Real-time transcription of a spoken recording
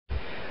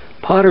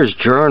Potter's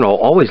Journal,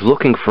 always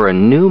looking for a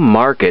new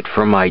market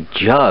for my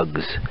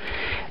jugs.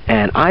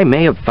 And I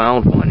may have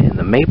found one in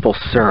the maple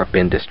syrup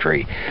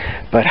industry.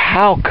 But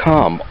how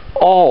come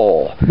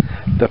all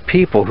the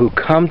people who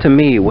come to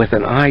me with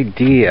an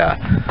idea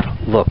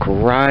look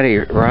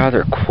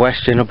rather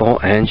questionable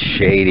and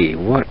shady?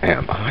 What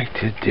am I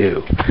to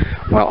do?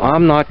 Well,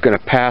 I'm not going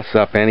to pass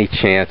up any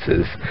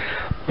chances.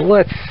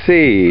 Let's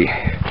see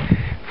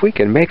if we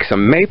can make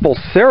some maple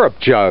syrup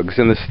jugs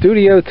in the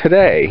studio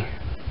today.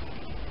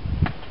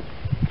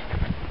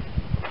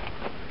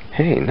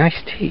 Hey,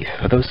 nice teeth.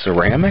 Are those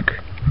ceramic?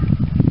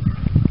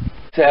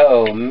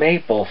 So,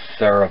 maple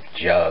syrup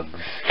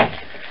jugs.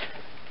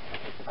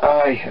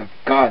 I have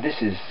got,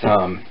 this is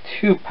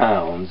 2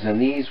 pounds, and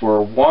these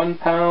were 1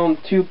 pound,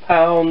 2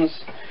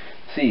 pounds.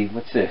 Let's see,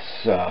 what's this?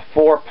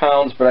 4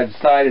 pounds, but I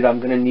decided I'm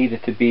going to need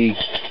it to be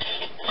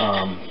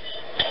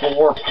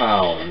 4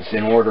 pounds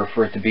in order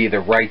for it to be the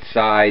right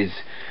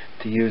size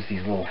to use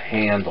these little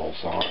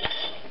handles on.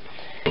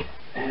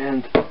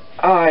 And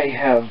I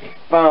have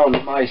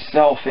found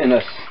myself in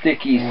a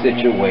sticky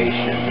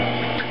situation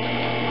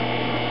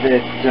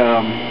that,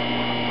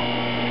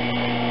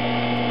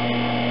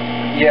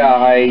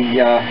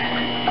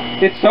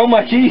 it's so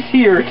much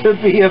easier to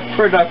be a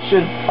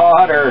production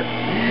potter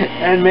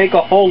and make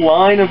a whole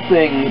line of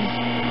things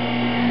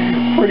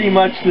pretty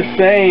much the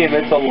same.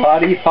 It's a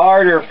lot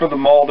harder for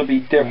them all to be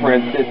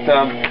different.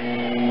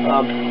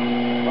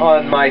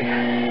 On my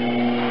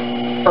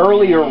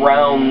earlier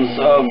rounds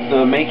of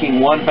the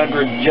making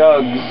 100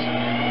 jugs,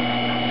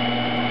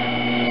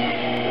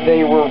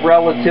 they were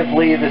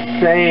relatively the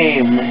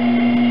same,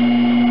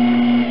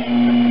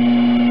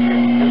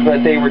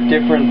 but they were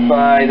different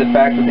by the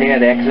fact that they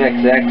had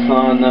XXX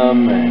on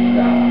them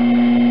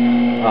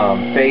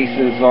and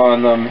faces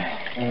on them.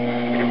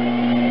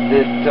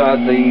 That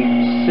the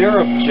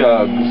syrup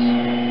jugs,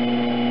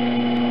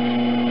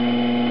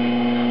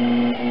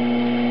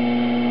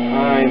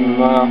 I'm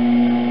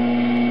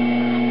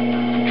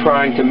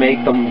trying to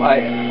make them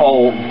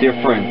all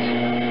different,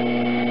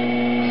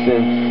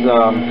 since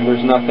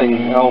there's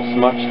nothing else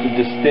much to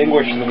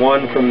distinguish the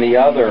one from the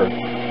other.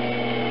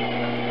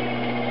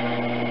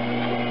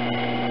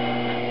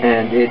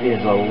 And it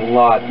is a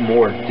lot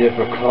more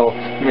difficult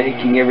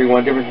making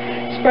everyone different,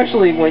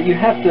 especially when you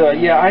have to,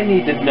 I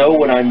need to know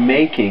what I'm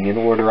making in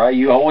order.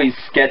 You always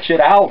sketch it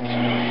out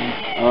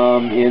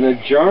in a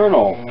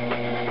journal,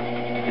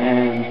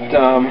 and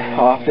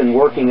often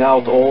working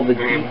out all the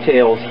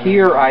details.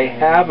 Here I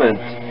haven't,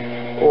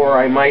 or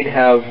I might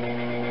have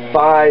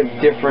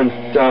 5 different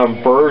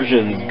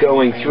versions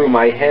going through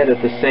my head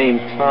at the same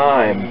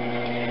time.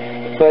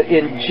 But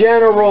in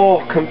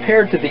general,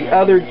 compared to the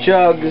other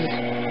jugs,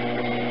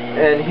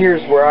 and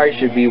here's where I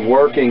should be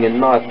working and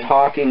not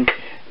talking,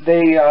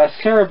 the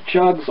syrup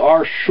jugs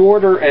are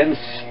shorter and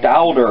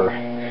stouter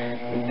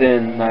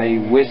than a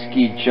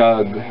whiskey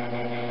jug.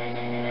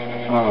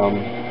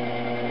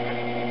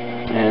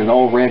 And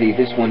already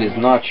this one is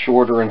not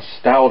shorter and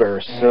stouter,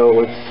 so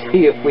let's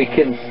see if we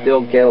can still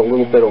get a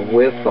little bit of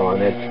width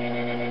on it.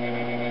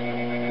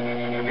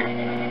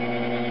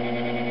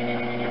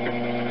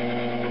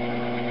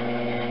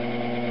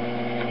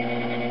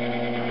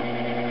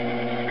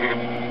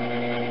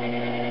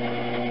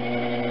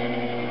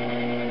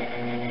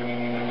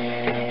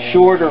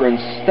 Shorter and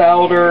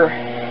stouter,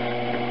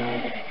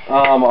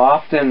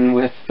 often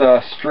with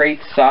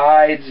straight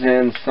sides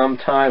and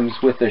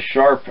sometimes with a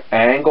sharp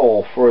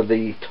angle for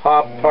the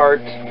top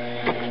part.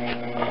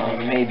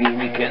 Maybe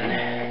we can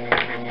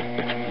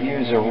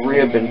use a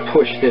rib and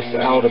push this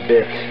out a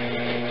bit.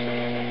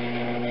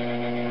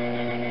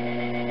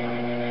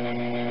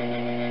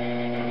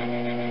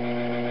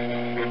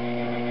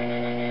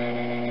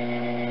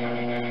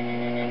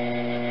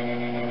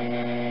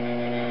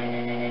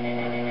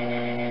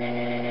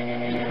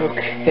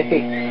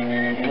 Okay,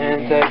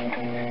 and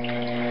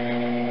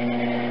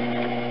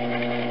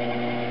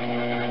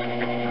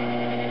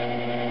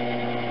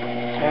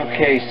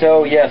okay,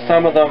 so yeah,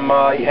 some of them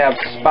have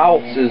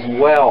spouts as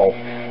well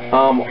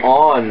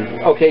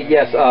okay,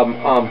 yes,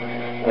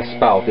 a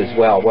spout as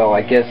well. Well,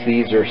 I guess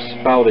these are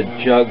spouted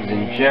jugs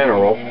in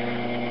general,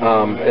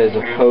 as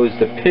opposed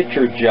to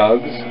pitcher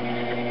jugs.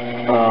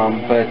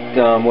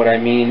 But what I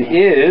mean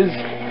is,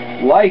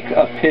 like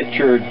a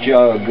pitcher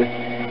jug,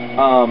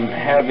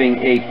 having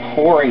a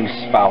pouring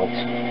spout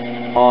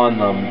on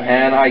them,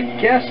 and I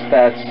guess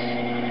that's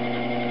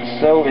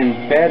so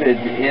embedded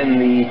in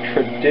the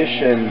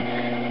tradition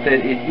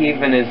that it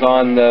even is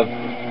on the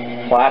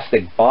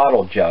plastic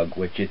bottle jug,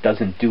 which it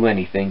doesn't do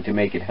anything to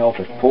make it help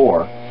it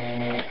pour,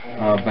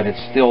 but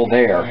it's still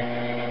there.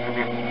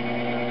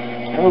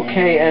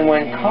 Okay, and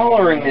when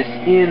coloring this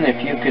in,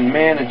 if you can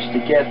manage to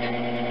get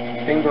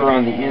finger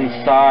on the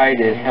inside,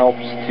 it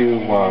helps to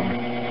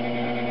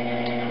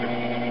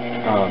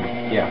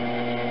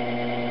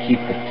keep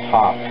the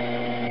top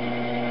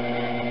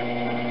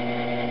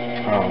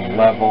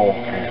level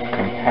and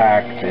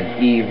compact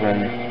and even.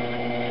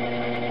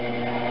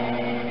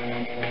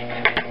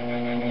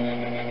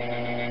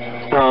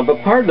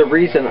 But part of the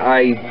reason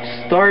I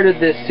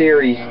started this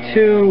series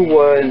too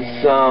was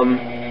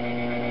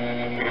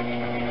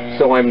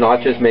so I'm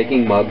not just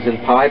making mugs and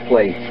pie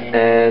plates,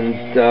 and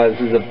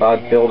this is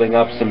about building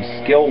up some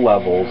skill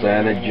levels,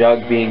 and a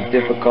jug being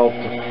difficult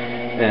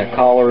and a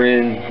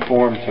collar-in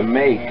form to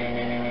make.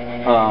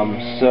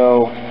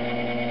 So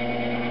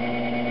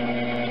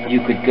you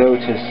could go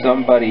to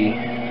somebody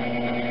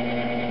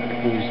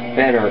who's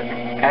better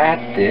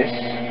at this,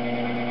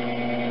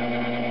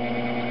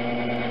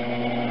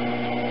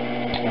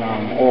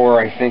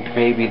 or I think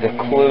maybe the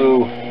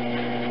clue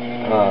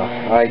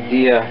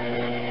idea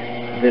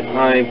that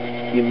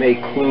you may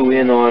clue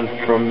in on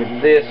from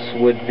this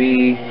would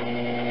be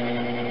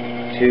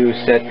to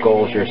set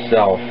goals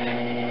yourself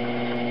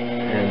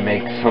and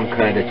make some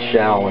kind of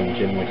challenge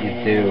in what you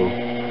do.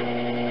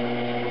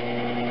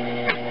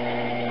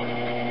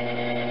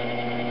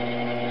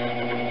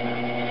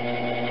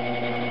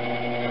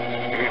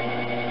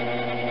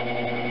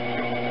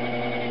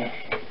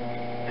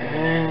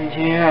 And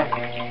yeah,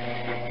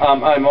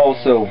 I'm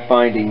also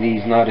finding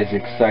these not as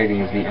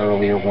exciting as the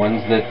earlier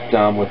ones, that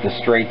with the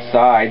straight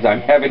sides,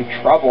 I'm having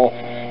trouble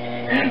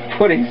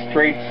putting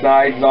straight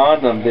sides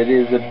on them. That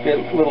is a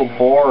little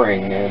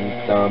boring,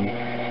 and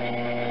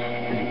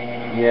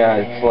yeah,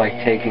 it's like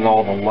taking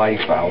all the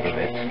life out of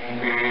it.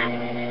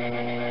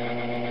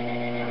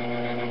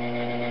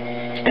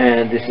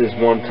 And this is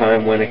one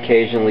time when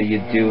occasionally you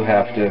do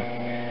have to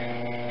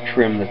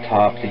trim the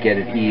top to get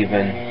it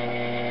even.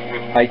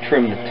 I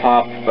trim the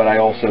top, but I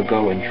also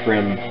go and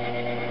trim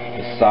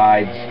the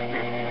sides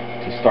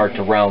to start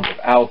to round it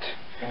out,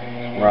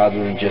 rather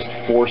than just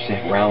force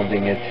it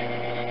rounding it.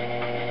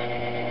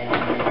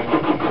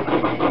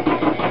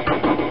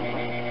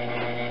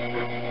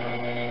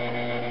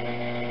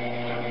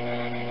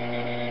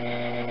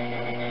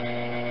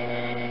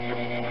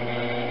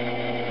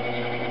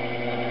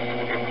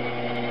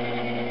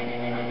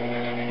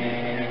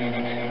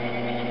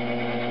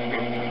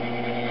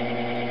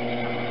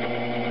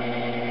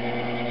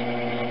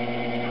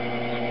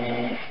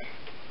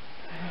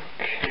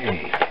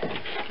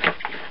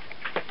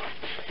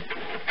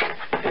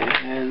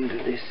 And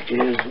this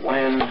is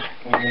when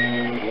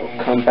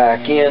we'll come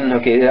back in.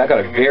 Okay, I got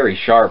a very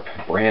sharp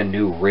brand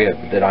new rib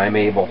that I'm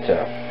able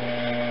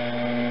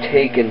to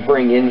take and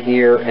bring in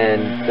here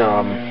and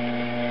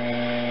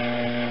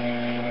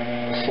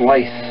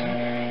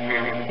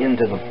slice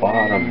into the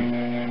bottom.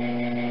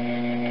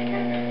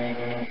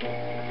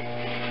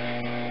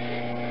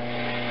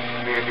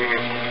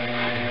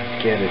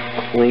 Get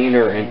it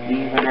cleaner and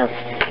evener.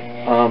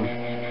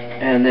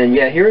 And then,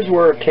 yeah, here's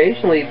where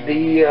occasionally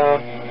the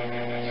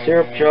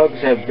syrup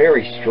jugs have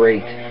very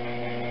straight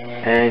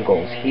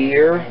angles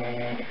here,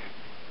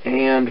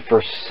 and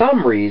for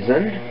some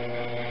reason,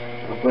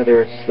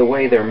 whether it's the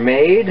way they're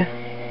made,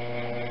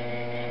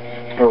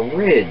 a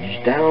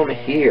ridge down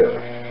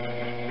here.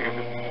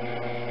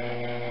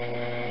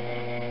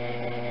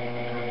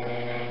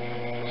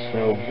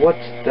 So what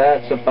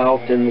that's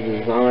about in the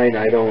design,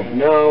 I don't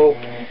know,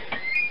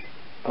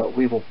 but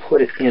we will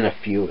put it in a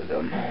few of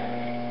them.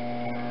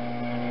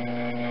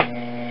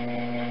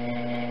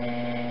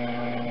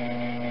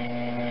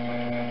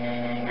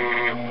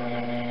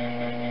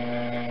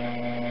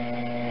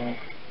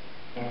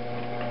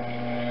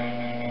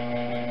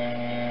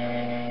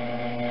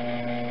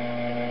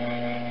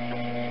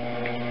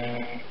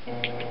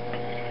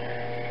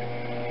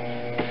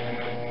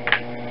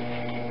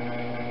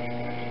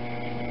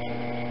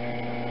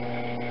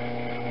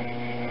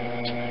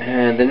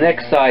 And the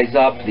next size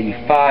up, the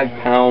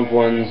 5-pound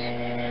ones,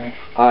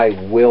 I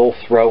will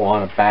throw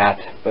on a bat,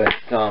 but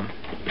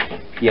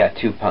yeah,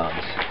 2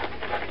 pounds.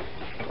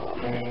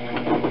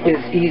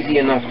 It's easy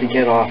enough to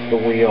get off the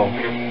wheel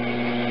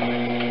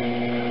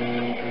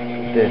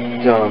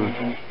that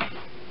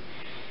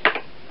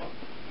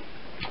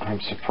I'm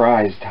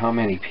surprised how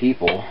many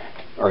people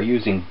are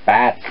using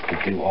bats to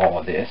do all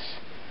of this.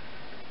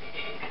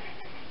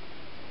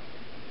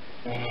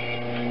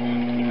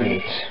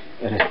 It's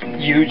at a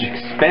huge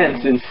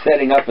expense in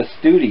setting up a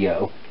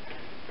studio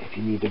if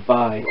you need to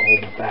buy all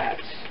the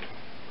bats.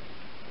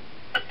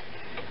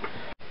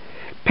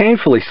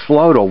 Painfully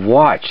slow to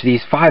watch.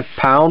 These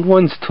 5-pound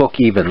ones took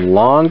even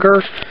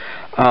longer.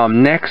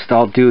 Next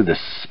I'll do the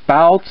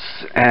spouts,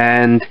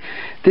 and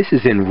this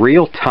is in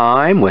real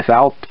time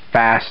without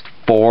fast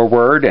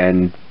forward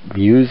and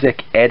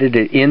music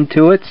edited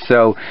into it,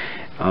 so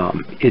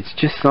it's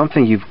just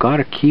something you've got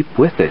to keep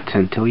with it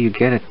until you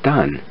get it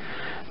done.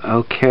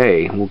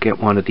 Okay, we'll get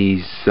one of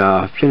these,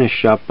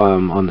 finish up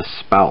on the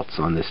spouts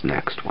on this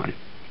next one.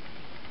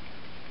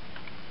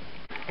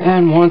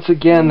 And once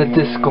again, the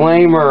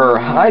disclaimer,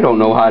 I don't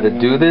know how to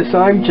do this,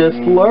 I'm just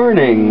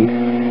learning.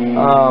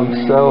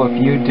 So if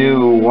you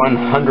do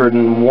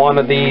 101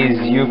 of these,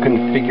 you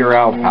can figure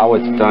out how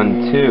it's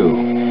done too.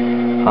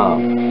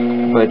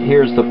 But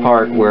here's the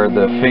part where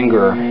the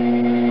finger,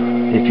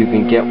 if you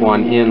can get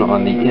one in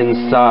on the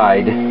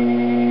inside,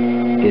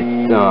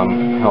 it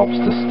helps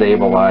to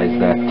stabilize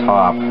that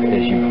top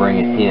as you bring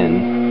it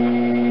in.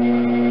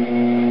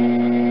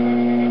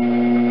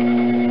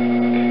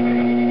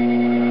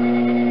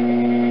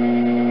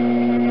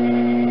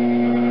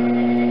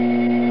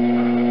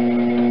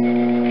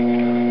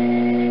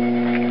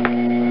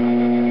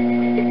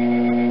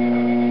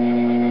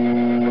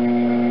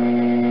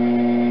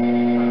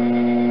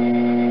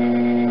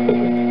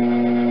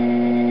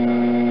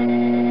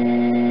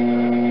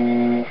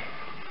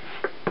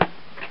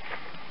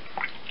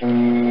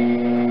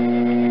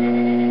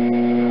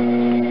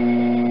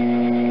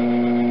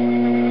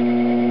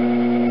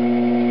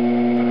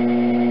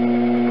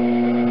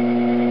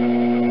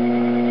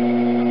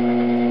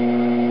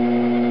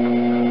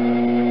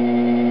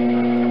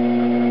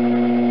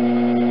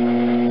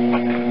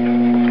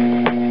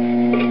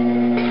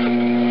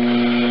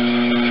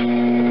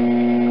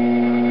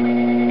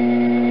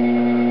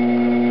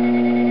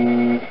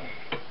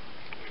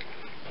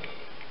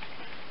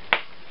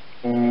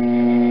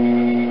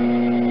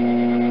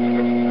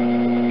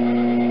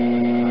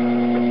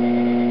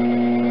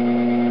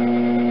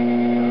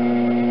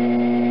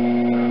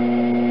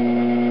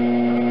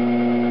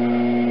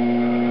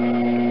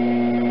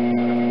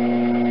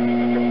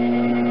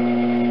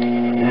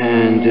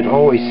 and it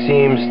always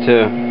seems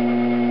to,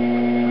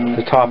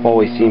 the top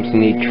always seems to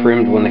need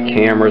trimmed when the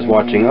camera's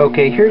watching.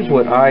 Okay, here's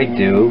what I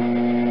do.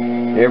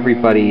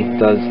 Everybody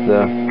does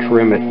the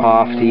trim it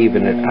off to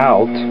even it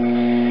out.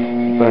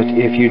 But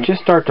if you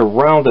just start to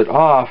round it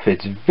off,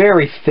 it's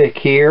very thick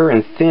here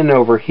and thin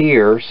over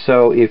here.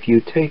 So if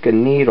you take a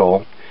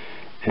needle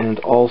and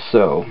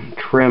also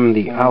trim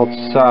the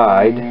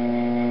outside,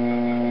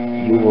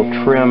 you will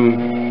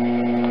trim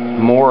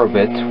more of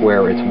it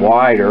where it's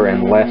wider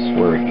and less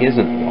where it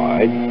isn't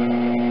wide,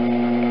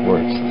 where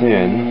it's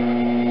thin.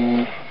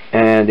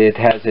 And it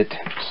has it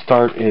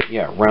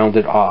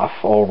rounded off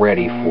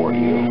already for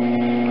you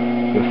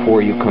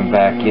before you come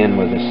back in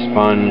with a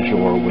sponge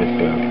or with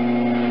a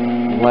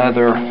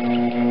leather.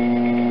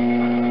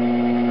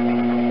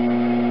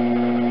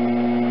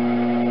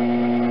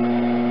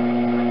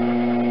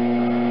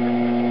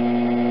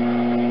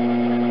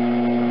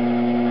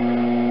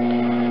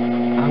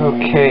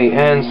 Okay,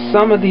 and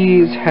some of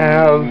these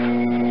have,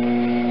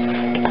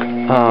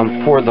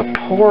 for the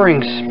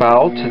pouring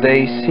spout,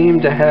 they seem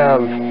to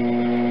have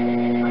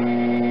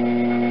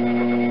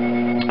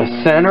a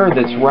center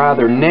that's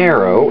rather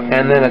narrow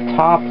and then a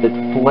top that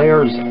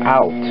flares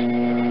out.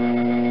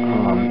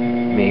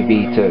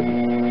 Maybe to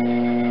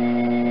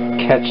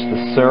catch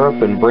the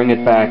syrup and bring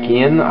it back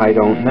in, I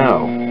don't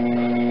know.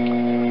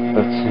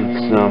 But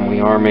since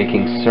we are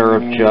making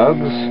syrup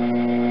jugs,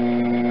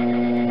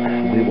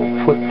 we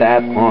will put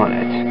that on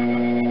it.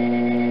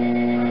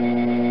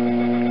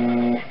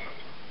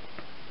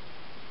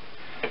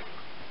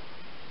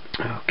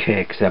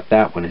 Okay, except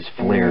that one is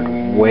flared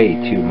way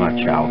too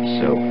much out,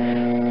 so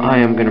I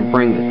am going to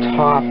bring the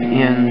top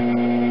in.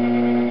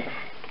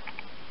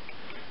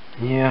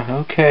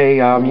 Yeah, okay,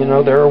 you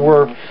know, there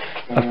were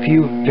a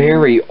few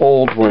very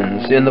old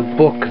ones in the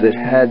book that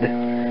had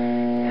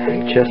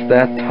just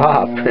that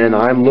top, and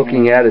I'm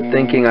looking at it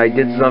thinking I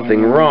did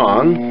something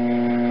wrong.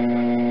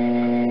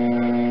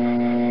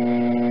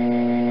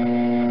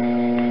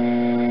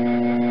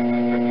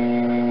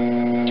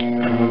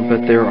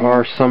 But there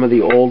are some of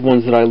the old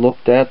ones that I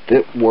looked at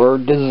that were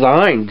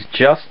designed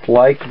just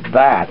like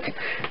that.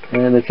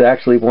 And it's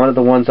actually one of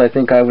the ones I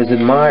think I was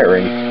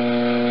admiring.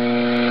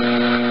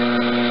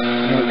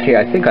 Okay,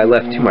 I think I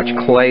left too much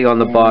clay on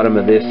the bottom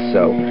of this,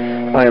 so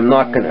I am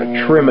not going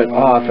to trim it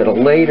off at a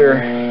later,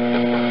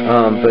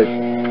 but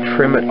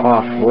trim it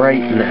off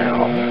right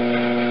now.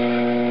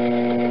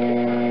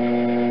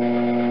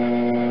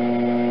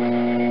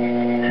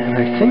 And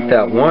I think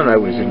that one I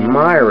was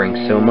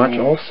admiring so much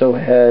also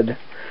had a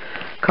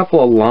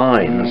couple of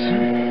lines.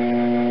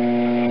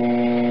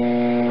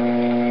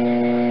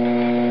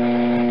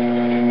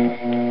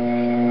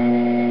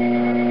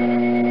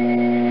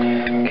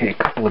 Okay, a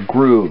couple of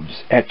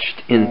grooves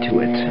etched into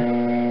it.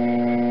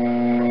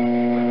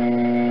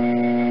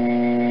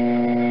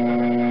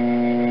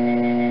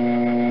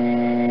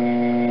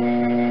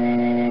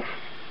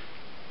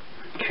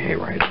 Okay,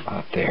 right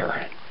about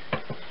there.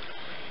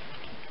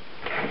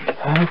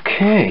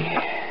 Okay.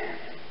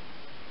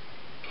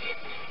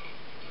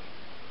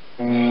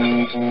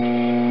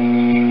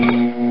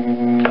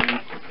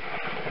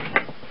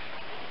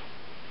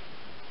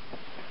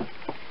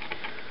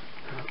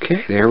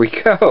 Okay, there we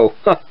go.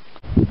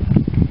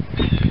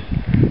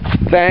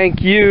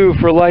 Thank you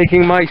for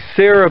liking my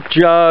syrup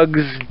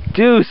jugs.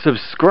 Do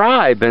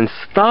subscribe and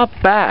stop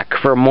back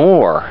for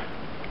more.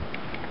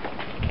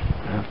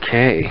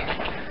 Okay,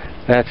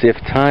 that's if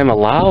time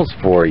allows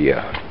for you.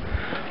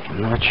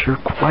 I'm not sure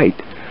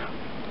quite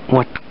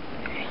what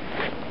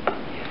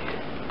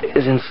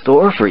is in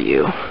store for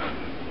you.